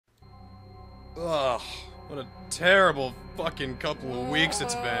Ugh, what a terrible fucking couple of weeks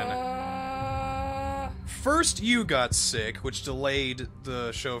it's been. First, you got sick, which delayed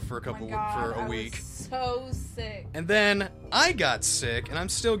the show for a for a week. I was so sick. And then I got sick, and I'm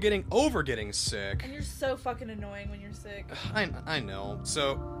still getting over getting sick. And you're so fucking annoying when you're sick. I know.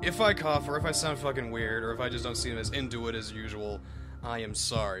 So if I cough, or if I sound fucking weird, or if I just don't seem as into it as usual, I am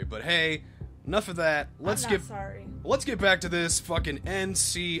sorry. But hey, enough of that. Let's get back to this fucking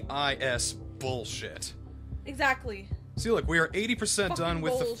NCIS bullshit. Exactly. See, look, we are 80% done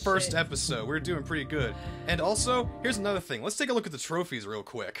with the first episode. We're doing pretty good. And also, here's another thing. Let's take a look at the trophies real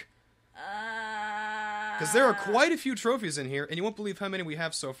quick. Because there are quite a few trophies in here, and you won't believe how many we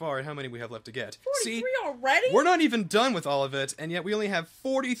have so far and how many we have left to get. 43 See, already? We're not even done with all of it, and yet we only have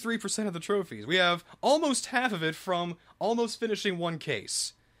 43% of the trophies. We have almost half of it from almost finishing one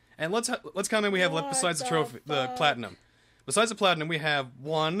case. And let's count how many we have left besides the platinum. Besides the platinum, we have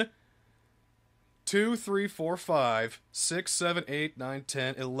 1, 2, 3, 4, 5, 6, 7, 8, 9,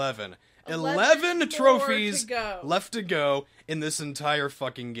 10, 11. 11 trophies left to go in this entire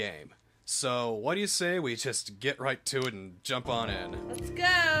fucking game. So, what do you say we just get right to it and jump on in? Let's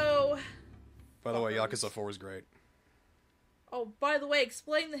go! By the way, Yakuza 4 was great. Oh, by the way,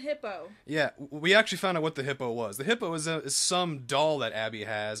 explain the hippo. Yeah, we actually found out what the hippo was. The hippo is some doll that Abby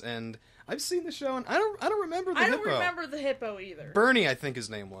has, and I've seen the show, and I don't remember the hippo. I don't remember the hippo either. Bernie, I think his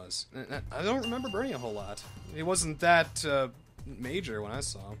name was. I don't remember Bernie a whole lot. He wasn't that major when I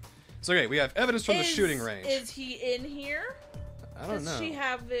saw him. So, okay, we have evidence from the shooting range. Is he in here? I don't know. Does she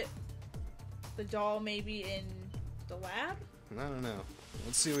have the doll maybe in the lab? I don't know.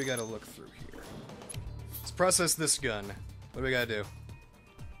 Let's see what we gotta look through here. Let's process this gun. What do we gotta do?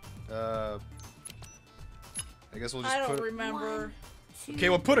 I guess we'll just I don't remember. Okay,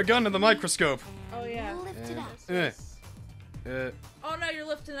 we'll put a gun in the microscope. Oh, yeah. Oh, no, you're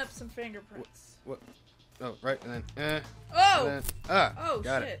lifting up some fingerprints. What? Oh, right, and then, Oh! And then, oh,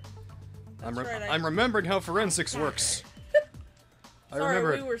 got shit. it. Right, I'm remembering how forensics works.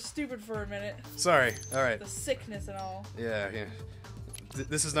 Sorry, we were stupid for a minute. Sorry, alright. The sickness and all. Yeah.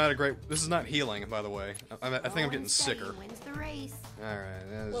 This is not healing, by the way. I think I'm getting sicker. Wins the race.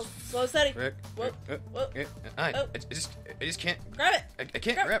 Alright. Well, slow steady. I just can't. Grab it. I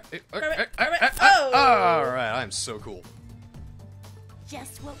can't grab it. Grab it. Oh! Alright, I'm so cool.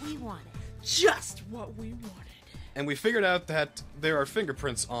 Just what we wanted. Just what we wanted. And we figured out that there are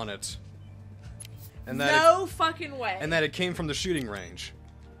fingerprints on it. And that no fucking way. And that it came from the shooting range.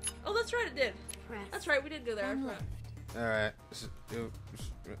 Oh, that's right, it did. That's right, we did go there. Alright.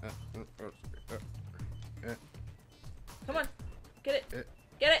 Come on. Get it.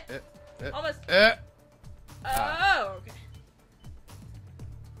 Get it. Almost. Oh, okay.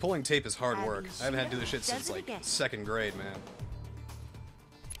 Pulling tape is hard work. I haven't had to do this shit since, like, 2nd grade, man.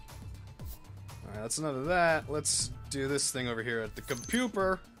 Alright, that's enough of that. Let's do this thing over here at the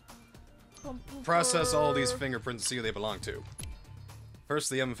computer. Process all these fingerprints and see who they belong to. First,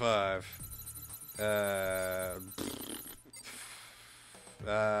 the M5.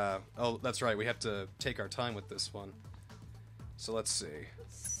 Oh, that's right. We have to take our time with this one. So let's see.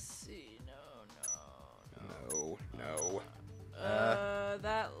 No.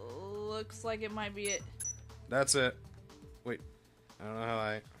 That looks like it might be it. That's it. Wait. I don't know how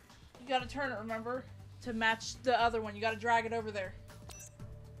I... You gotta turn it, remember? To match the other one. You gotta drag it over there.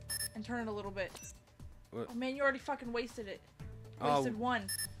 And turn it a little bit. What? Oh man, you already fucking wasted it. Wasted one.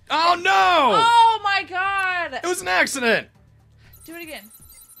 Oh no! Oh my god! It was an accident! Do it again.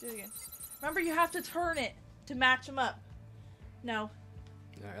 Remember, you have to turn it to match them up. No.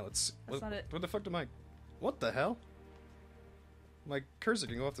 Alright, let's see. That's not it. What the fuck did my... What the hell? My cursor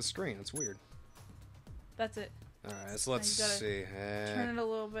can go off the screen. That's weird. That's it. Alright, so let's see. Turn it a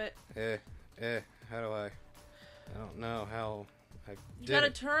little bit. How do I don't know how I You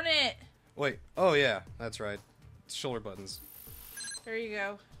gotta turn it. Wait. Oh, yeah. That's right. It's shoulder buttons. There you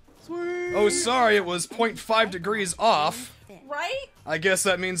go. Sweet. Oh, sorry. It was 0.5 degrees off. Right? I guess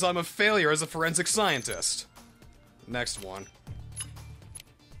that means I'm a failure as a forensic scientist. Next one.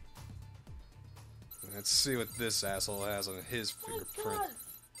 Let's see what this asshole has on his fingerprint.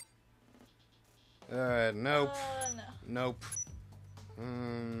 Alright, nope. No. Nope.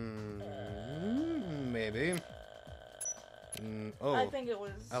 Maybe. Oh, I think it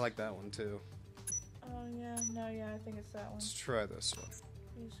was. I like that one too. Oh yeah, no, yeah, I think it's that one. Let's try this one.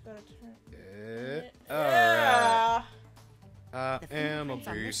 You just gotta turn. Alright. I The am a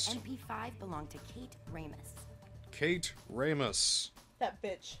fingerprints on this beast. MP5 belong to Kate Ramus. Kate Ramus. That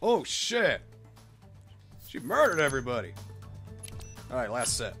bitch. Oh shit! She murdered everybody. Alright,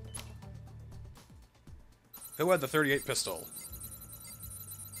 last set. Who had the .38 pistol?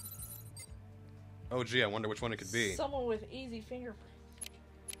 Oh, gee, I wonder which one it could be. Someone with easy fingerprints.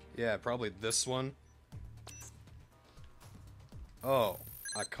 Yeah, probably this one. Oh,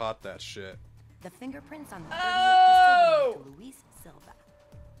 I caught that shit. The fingerprints on the 38 Oh! pistol belong to Luis Silva.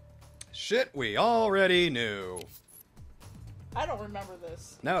 Shit we already knew. I don't remember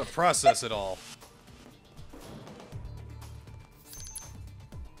this. Now to process it all.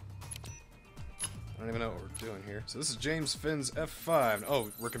 I don't even know what we're doing here. So this is James Finn's F5. Oh,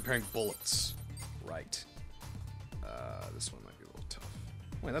 we're comparing bullets. Right. This one might be a little tough.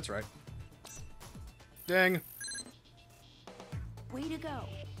 Wait, that's right. Dang. Way to go.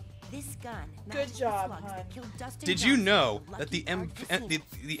 This gun Good matches the job, slugs hon. that killed Dustin Did you Johnson know at that the Lucky Card Casino.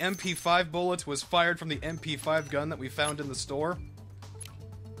 the MP5 bullet was fired from the MP5 gun that we found in the store?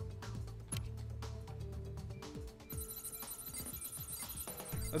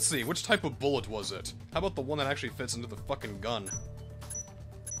 Let's see, which type of bullet was it? How about the one that actually fits into the fucking gun?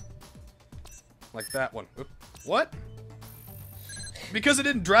 Like that one. Oop. What? Because it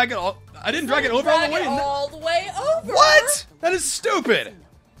didn't drag it all. I didn't drag it over all the way. All the way over. What? That is stupid.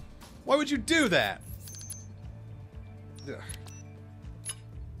 Why would you do that? Ugh.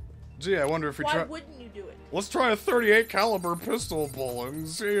 Gee, I wonder if we Why try. wouldn't you do it? Let's try a 38 caliber pistol bullet and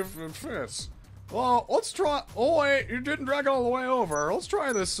see if it fits. Well, let's try. Oh wait, you didn't drag it all the way over. Let's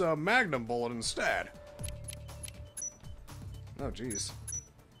try this Magnum bullet instead. Oh jeez.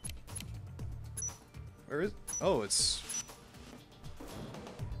 Where is? Oh, it's.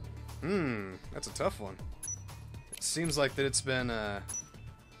 That's a tough one. It seems like that it's been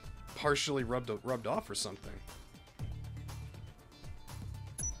partially rubbed off or something.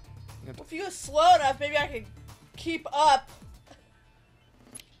 If you were slow enough, maybe I could keep up.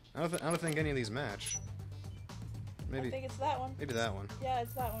 I don't think any of these match. Maybe. I think it's that one. Maybe that one. Yeah,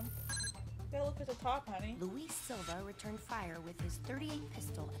 it's that one. You gotta look at the top, honey. Luis Silva returned fire with his 38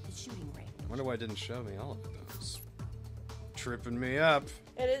 pistol at the shooting range. I wonder why it didn't show me all of those. Tripping me up.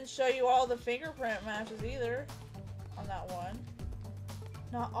 It didn't show you all the fingerprint matches either on that one.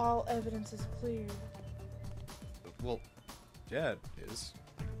 Not all evidence is clear. Well, yeah, it is.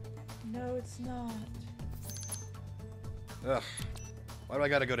 No, it's not. Ugh. Why do I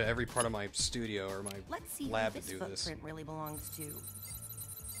gotta go to every part of my studio or my Let's see lab who to this do this? footprint really belongs to.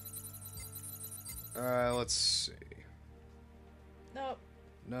 Let's see. Nope.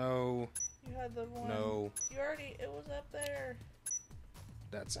 No. You had the one. No. You already. It was up there.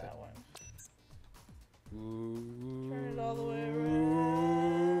 That's it. That one. Ooh. Turn it all the way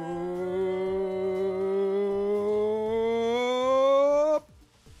around.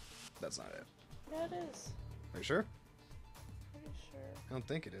 That's not it. Yeah, it is. Are you sure? Pretty sure. I don't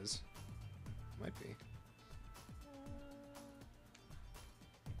think it is. Might be.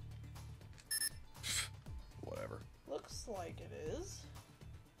 Whatever. Looks like it is.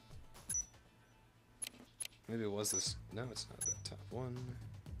 Maybe it was this. No, it's not that top one.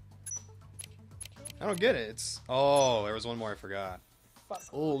 I don't get it. It's. Oh, there was one more I forgot. Fuck.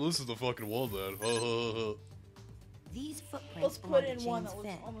 Oh, this is the fucking one then. These footprints Let's belong put in to one James that looks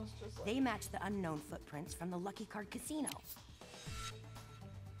Finn. almost just like. They match the unknown footprints from the Lucky Card Casino.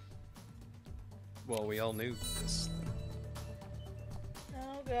 Well, we all knew this.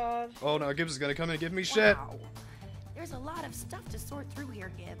 Oh god. Oh no, Gibbs is gonna come in and give me shit. Wow. There's a lot of stuff to sort through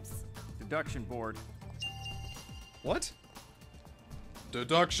here, Gibbs. Deduction board. What?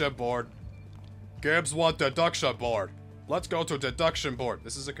 Deduction board. Gibbs want deduction board. Let's go to deduction board.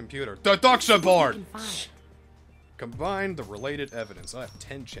 This is a computer. Deduction You board! can find. Combine the related evidence. I have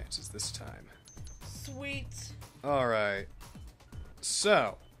 10 chances this time. Sweet. Alright.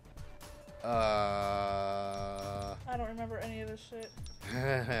 So. I don't remember any of this shit.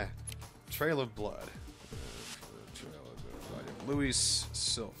 Trail of Blood. Luis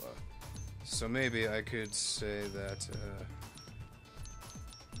Silva. So maybe I could say that,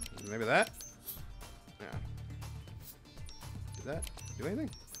 maybe that? Yeah. Did that do anything?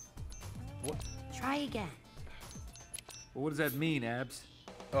 What? Try again. Well, what does that mean, Abs?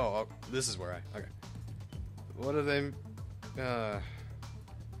 Oh, this is where I. Okay. What are they.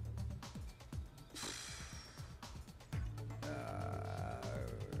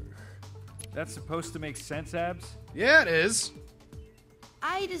 That's supposed to make sense, Abs? Yeah, it is.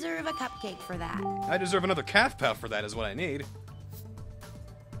 I deserve a cupcake for that. I deserve another calf pout for that, is what I need.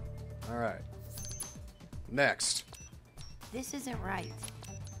 Alright. Next. This isn't right.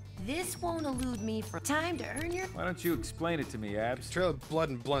 This won't elude me for time to earn your. Why don't you explain it to me, Abs? Trail of Blood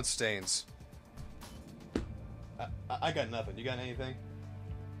and Blunt Stains. I got nothing. You got anything?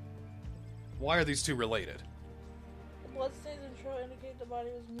 Why are these two related? The bloodstains and trail indicate the body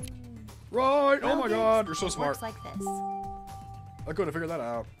was moved. Right! Oh Well, my Gibbs, god, you're so it smart. works like this. I couldn't figure that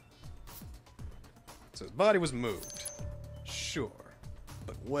out. So his body was moved. Sure.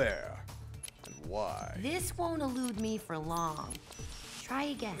 But where? And why? This won't elude me for long. Try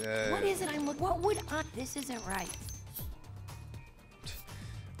again. Yeah. What is it I'm looking? What would I? This isn't right.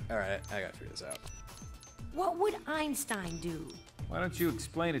 Alright, I gotta figure this out. What would Einstein do? Why don't you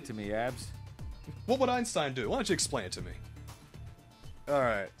explain it to me, Abs? What would Einstein do? Why don't you explain it to me?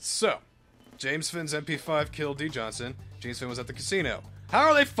 Alright, so. James Finn's MP5 killed D. Johnson. James Finn was at the casino. How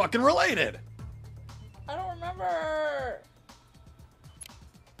are they fucking related? I don't remember.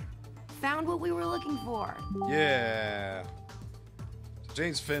 Found what we were looking for. Yeah. So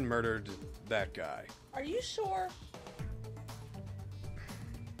James Finn murdered that guy. Are you sure?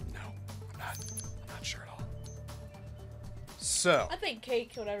 No, I'm not sure at all. So. I think Kate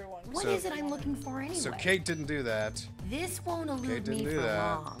killed everyone. What So- is it I'm looking for anyway? So Kate didn't do that. This won't Kate elude didn't me do for that.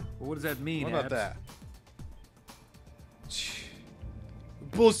 long. Well, what does that mean, What about Abs? that?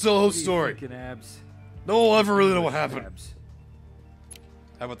 Bull's still the whole What are you story. thinking, Abs? No one will ever really know what happened. Abs.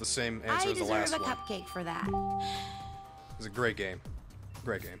 How about the same answer I as the deserve last a one? cupcake for that. It was a great game.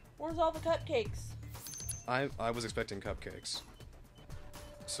 Great game. Where's all the cupcakes? I was expecting cupcakes.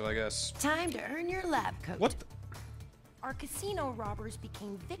 So I guess. Time to earn your lab coat. What? The, Our casino robbers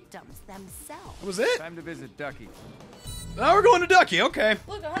became victims themselves. that was it? Time to visit Ducky. Now we're going to Ducky. Okay.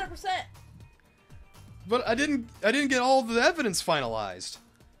 Look, 100%. But I didn't get all the evidence finalized.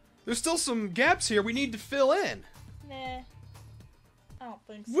 There's still some gaps here we need to fill in. Nah. I don't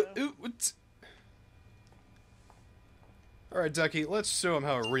think so. What? All right, Ducky. Let's show him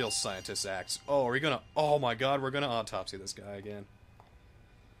how a real scientist acts. Oh, are we gonna? Oh my God, we're gonna autopsy this guy again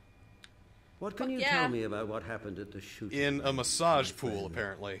What can you Yeah. tell me about what happened at the shooting? in a massage my pool, friend?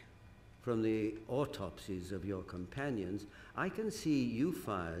 apparently. From the autopsies of your companions, I can see you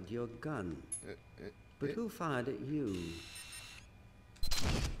fired your gun. But who fired at you?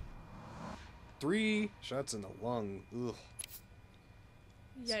 3 shots in the lung. Ugh.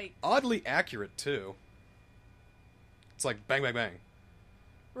 Yikes. Oddly accurate too. It's like bang, bang, bang.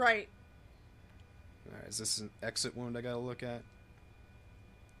 Right. All right, is this an exit wound I gotta look at?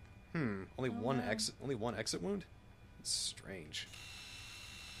 Only one exit. Only one exit wound. It's strange.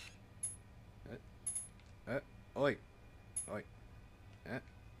 Oi, oi.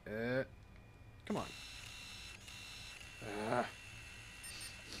 Come on.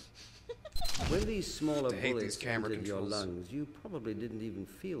 When these smaller I hate bullets these camera entered your controls. lungs, you probably didn't even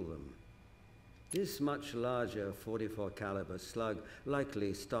feel them. This much larger 44 caliber slug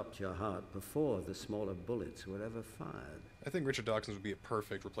likely stopped your heart before the smaller bullets were ever fired. I think Richard Dawkins would be a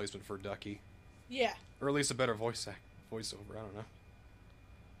perfect replacement for Ducky, Yeah. or at least a better voiceover. I don't know.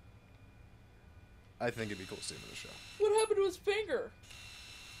 I think it'd be cool to see him in the show. What happened to his finger?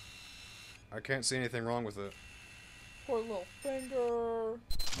 I can't see anything wrong with it. Poor little finger.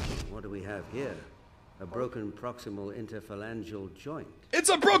 What do we have here? A broken proximal interphalangeal joint. It's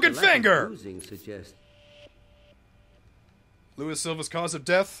a broken The lack of finger! bruising suggests Louis Silva's cause of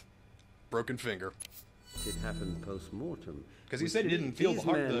death? Broken finger. it happened post-mortem. Because he Which said he didn't feel the these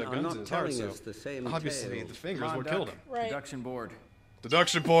heart, men the are guns not in his heart, telling so us the same obviously tale. the fingers Come on, what killed Duck. him. Right. Deduction board.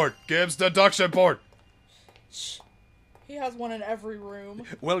 Deduction board! Gibbs, deduction board! Shh. He has one in every room.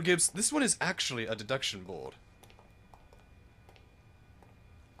 Well, Gibbs, this one is actually a deduction board.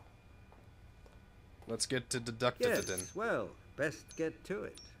 Let's get to deducted. Yes, well, best get to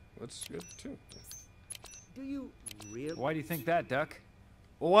it. Let's get to it. Do you really? Why do you think that, Duck?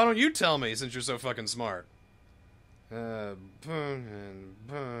 Well, why don't you tell me, since you're so fucking smart? So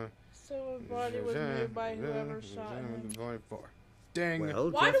his body was made by whoever shot him. Ding.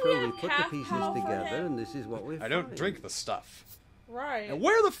 Well, Why do we Jethro, have put the calf pieces cow for together, him? and this is what we I don't drink the stuff. Right. And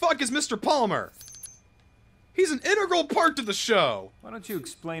where the fuck is Mr. Palmer? He's an integral part to the show, Why don't you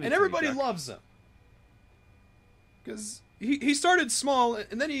explain it and to everybody me, Duck? loves him. Because he started small,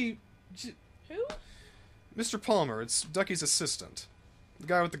 and then Who? Mr. Palmer, it's Ducky's assistant. The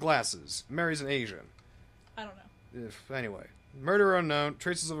guy with the glasses. Marries an Asian. I don't know. Anyway. Murder unknown,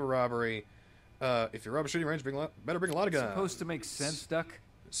 traces of a robbery. If you rob a shooting range, better bring a lot of guns. Supposed to make sense, Duck?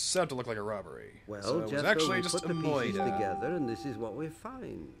 Set up to look like a robbery. Well, so it was Jethro, actually we just put a the pieces moida. together, and this is what we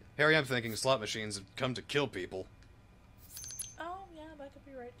find. Harry, I'm thinking slot machines have come to kill people. Oh, yeah, that could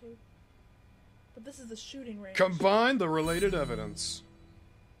be right, too. But this is the shooting range. Combine the related evidence.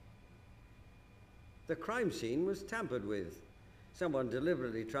 The crime scene was tampered with. Someone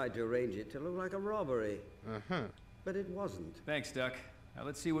deliberately tried to arrange it to look like a robbery, Uh-huh. but it wasn't. Thanks, Duck. Now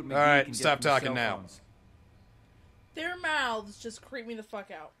let's see what McGee All right, can get stop from the talking cell now. phones. Their mouths just creep me the fuck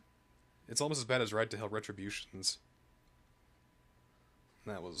out. It's almost as bad as Right to Hell Retributions.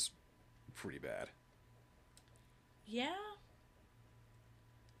 That was pretty bad. Yeah?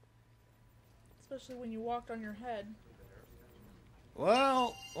 Especially when you walked on your head.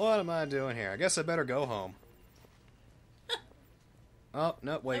 Well, what am I doing here? I guess I better go home. Oh,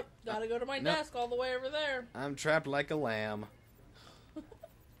 no, wait. Nope, gotta go to my Nope. desk all the way over there. I'm trapped like a lamb.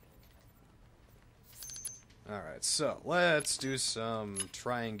 Alright, so let's do some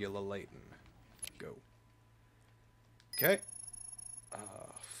triangulating. Go. Okay.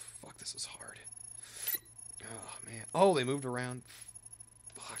 Fuck, this is hard. Oh, man. Oh, they moved around.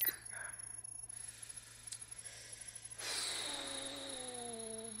 Fuck.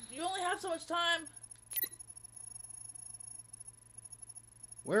 You only have so much time.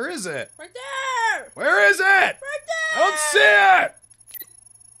 Where is it? Right there! Where is it? Right I there! don't see it!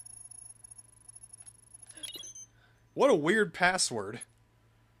 What a weird password.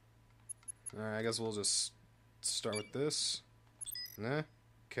 Alright, I guess we'll just start with this. Nah.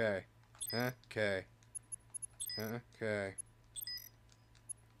 Okay. Okay. Okay.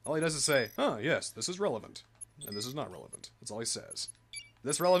 All he does is say, oh, yes, this is relevant. And this is not relevant. That's all he says.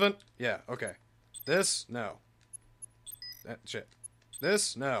 This relevant? Yeah, okay. This? No. That shit.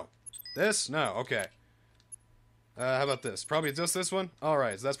 This? No. This? No. Okay. How about this? Probably just this one?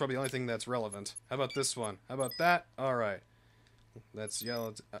 Alright, so that's probably the only thing that's relevant. How about this one? How about that? Alright. That's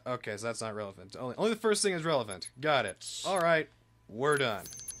yellow. Okay, so that's not relevant. Only the first thing is relevant. Got it. Alright. We're done.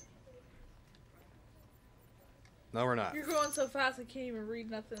 No, we're not. You're going so fast I can't even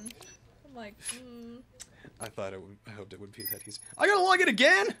read nothing. I'm like, I hoped it would be that easy. I gotta log in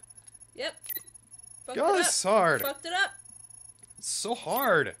again? Yep. Fucked God, it up. this is hard. Fucked it up. It's so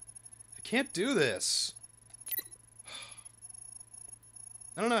hard. I can't do this.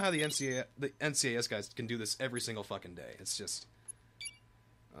 I don't know how the NCIS guys can do this every single fucking day. It's just...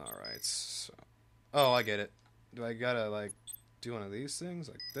 Alright, so... Oh, I get it. Do I gotta, like, do one of these things?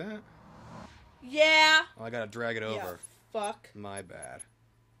 Like that? Yeah. Oh, I gotta drag it over. Yeah, fuck. My bad.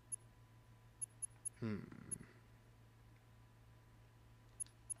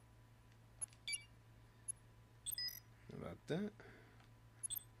 How about that?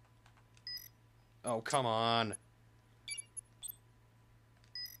 Oh, come on.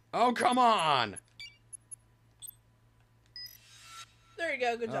 Oh, come on! There you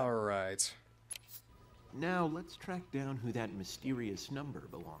go, good job. Alright. Now let's track down who that mysterious number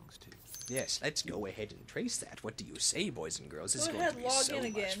belongs to. Yes, let's go ahead and trace that. What do you say, boys and girls? This Go is going ahead, to be log so in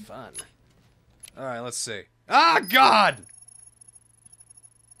much again. fun. Alright, let's see. Ah, God!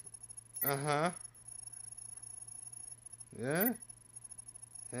 Uh-huh. Yeah?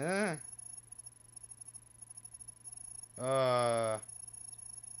 Yeah?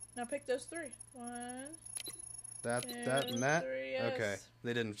 Now pick those three. One. That, two, and that? three, yes. Okay.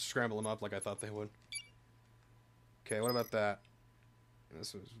 They didn't scramble them up like I thought they would. Okay, what about that?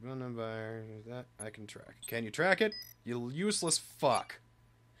 This was run by that I can track. Can you track it? You useless fuck.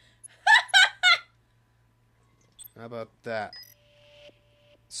 How about that?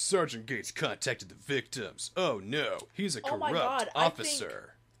 Sergeant Gates contacted the victims. Oh no, he's a Oh corrupt my God,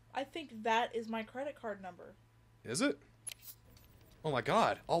 officer. I think that is my credit card number. Is it? Oh my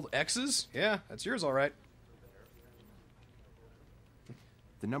God, all the X's? Yeah, that's yours, all right.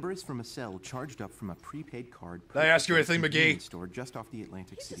 The number is from a cell charged up from a prepaid card. Did I ask you anything, McGee? Store just off the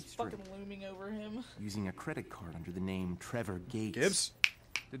Atlantic He's City just Strip, fucking looming over him. using a credit card under the name Trevor Gates. Gibbs?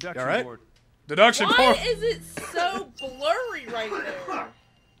 Deduction All right. board. Deduction Why board. is it so blurry right there?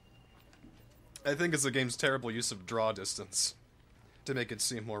 I think it's the game's terrible use of draw distance to make it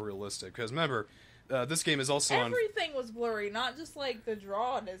seem more realistic. Because remember, this game is also on. Everything was blurry, not just like the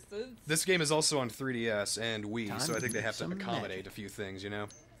draw distance. This game is also on 3DS and Wii, Time so I to think they do have to some accommodate magic. a few things, you know.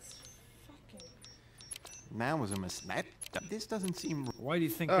 Fucking. That was a mistake. This doesn't seem. Why do you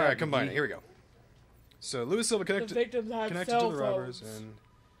think All that? right, combine it. McGee? Here we go. So Louis Silva The connected victims had to cell the robbers,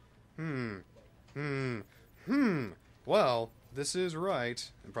 phones. and well, this is right,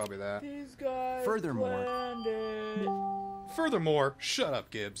 and probably that. These guys Furthermore- planned it. Furthermore, shut up,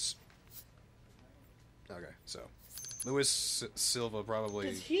 Gibbs. Okay, so Louis Silva probably.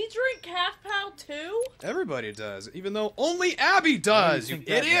 Does he drink half pow too? Everybody does, even though only Abby does. You think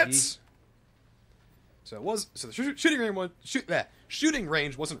that, idiots! So the shooting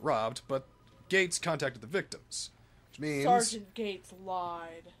range wasn't robbed, but Gates contacted the victims, which means Sergeant Gates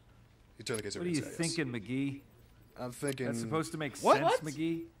lied. he turned the case over What are to you NCIS. thinking, McGee? I'm thinking. That's supposed to make What? sense, What?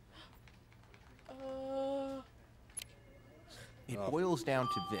 McGee? It Oh. boils down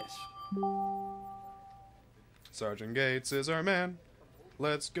to this. Sergeant Gates is our man.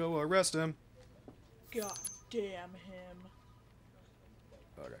 Let's go arrest him. God damn him.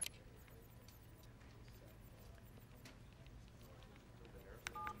 Okay.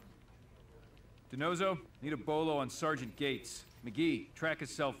 DeNozo, need a bolo on Sergeant Gates. McGee, track his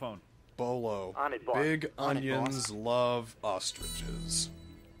cell phone. Bolo. On it, boss. Big On it, onions boss. love ostriches.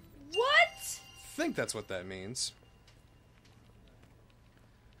 What? Think that's what that means.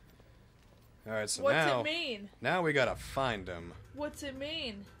 Alright, so What's now... it mean? Now we gotta find him. What's it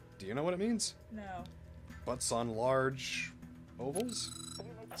mean? Do you know what it means? No. Butts on large ovals?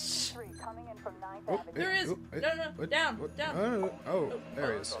 Oh, There is. No, down, down. Oh,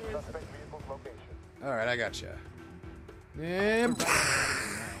 there he is. There is. Alright, I got you. And... Now,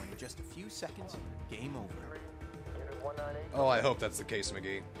 in just a few seconds, game over. Oh, I hope that's the case,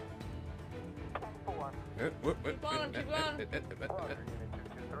 McGee. Keep on, keep on.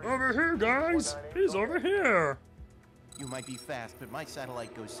 Over here, guys! He's over here! You might be fast, but my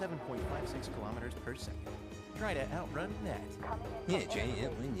satellite goes 7.56 kilometers per second. Try to outrun that. Yeah,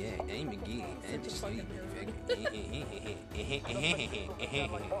 I'm McGee. I'm just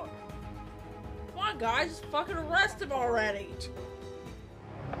Come on, guys, just fucking arrest him already.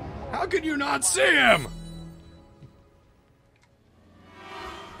 How could you not see him?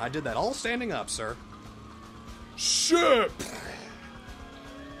 I did that all standing up, sir. Shit!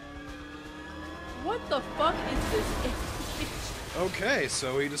 What the fuck is this? Okay,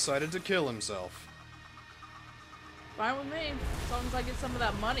 so he decided to kill himself. Fine with me, as long as I get some of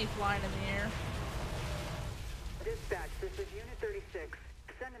that money flying in the air. Dispatch, this is Unit 36.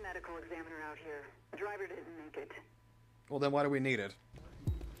 Send a medical examiner out here. The driver didn't make it. Well, then why do we need it?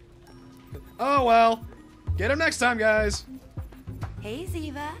 Oh, well. Get him next time, guys. Hey,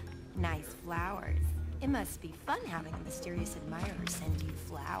 Ziva. Nice flowers. It must be fun having a mysterious admirer send you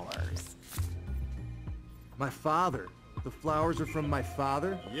flowers. My father. The flowers are from my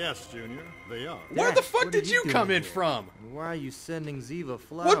father? Yes, Junior, they are. Where Dad, the fuck what did are you doing come in here? from? And why are you sending Ziva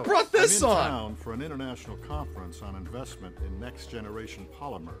flowers? What brought I'm this in on? town for an international conference on investment in next-generation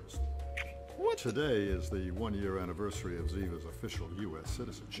polymers. What? Today is the one-year anniversary of Ziva's official U.S.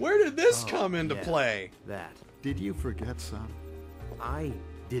 citizenship. Where did this Oh, come into yeah, play? That. Did you forget, son? I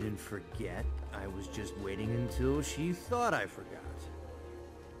didn't forget. I was just waiting until she thought I forgot.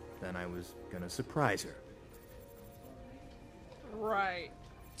 Then I was gonna surprise her. Right.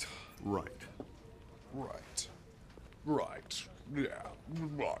 Right. Right. Yeah.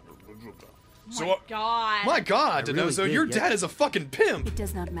 So, My God. my God, I really Denozo, did your get dad is a fucking pimp. It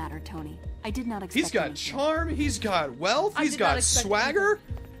does not matter, Tony. I did not expect He's got anything. charm, he's got wealth, I he's did not got expect swagger.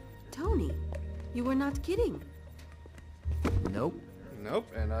 Tony, you were not kidding. Nope. Nope,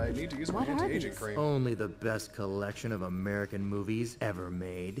 and I need to use my What are anti-aging these? cream. Only the best collection of American movies ever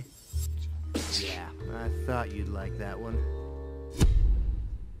made. Yeah, I thought you'd like that one.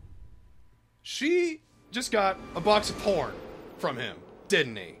 She just got a box of porn from him,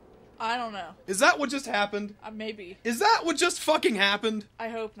 didn't he? I don't know. Is that what just happened? Maybe. Is that what just fucking happened? I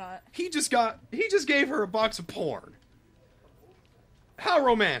hope not. He just gave her a box of porn. How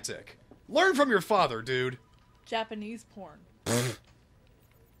romantic. Learn from your father, dude. Japanese porn.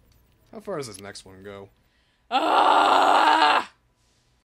 How far does this next one go? Ah!